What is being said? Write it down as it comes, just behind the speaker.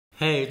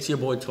Hey, it's your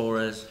boy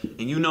Torres.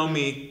 And you know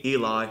me,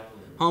 Eli.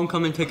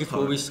 Homecoming tickets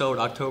will be sold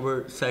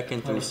October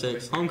 2nd through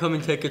 6th. Homecoming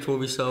tickets will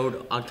be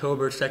sold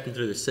October 2nd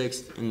through the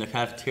 6th in the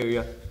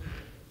cafeteria.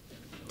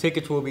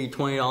 Tickets will be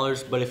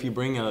 $20, but if you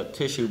bring a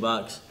tissue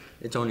box,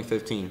 it's only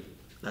 $15.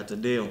 That's a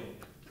deal.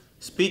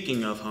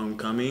 Speaking of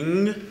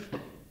homecoming,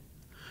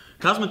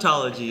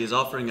 Cosmetology is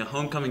offering a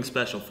homecoming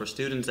special for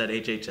students at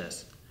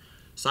HHS.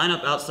 Sign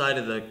up outside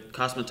of the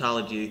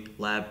cosmetology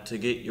lab to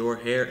get your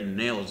hair and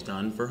nails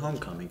done for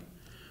homecoming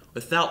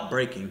without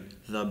breaking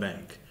the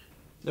bank.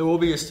 There will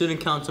be a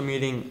student council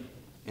meeting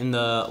in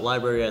the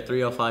library at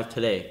 3:05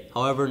 today.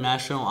 However,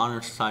 National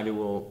Honor Society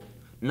will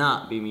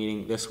not be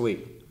meeting this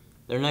week.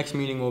 Their next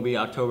meeting will be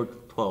October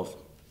 12th.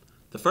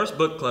 The first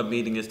book club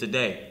meeting is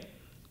today,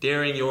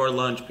 during your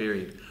lunch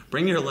period.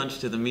 Bring your lunch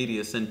to the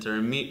media center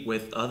and meet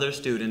with other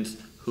students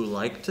who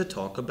like to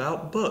talk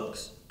about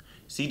books.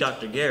 See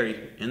Dr.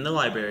 Gary in the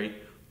library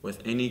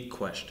with any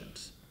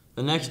questions.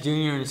 The next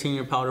junior and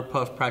senior powder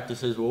puff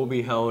practices will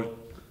be held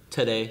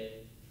today.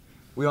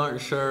 We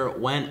aren't sure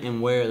when and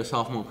where the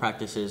sophomore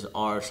practices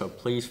are, so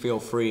please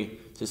feel free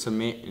to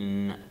submit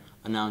an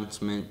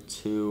announcement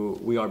to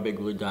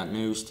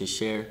weareBigBlue.news to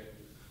share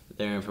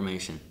their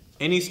information.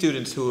 Any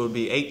students who will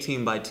be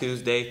 18 by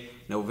Tuesday,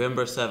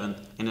 November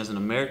 7th, and is an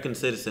American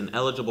citizen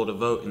eligible to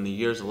vote in the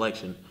year's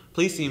election,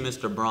 please see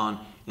Mr. Braun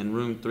in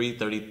room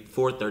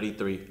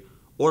 433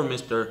 or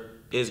Mr.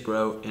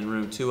 Isgro in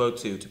room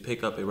 202 to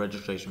pick up a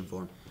registration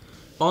form.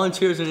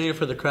 Volunteers are needed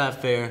for the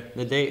craft fair.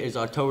 The date is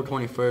October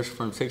 21st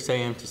from 6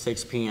 a.m. to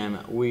 6 p.m.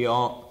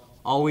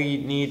 All we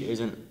need is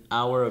an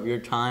hour of your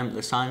time.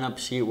 The sign-up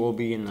sheet will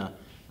be in the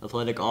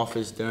athletic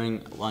office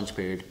during lunch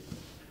period.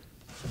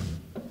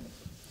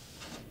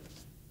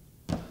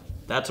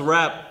 That's a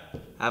wrap.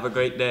 Have a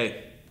great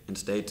day and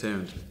stay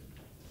tuned.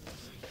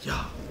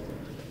 Yeah.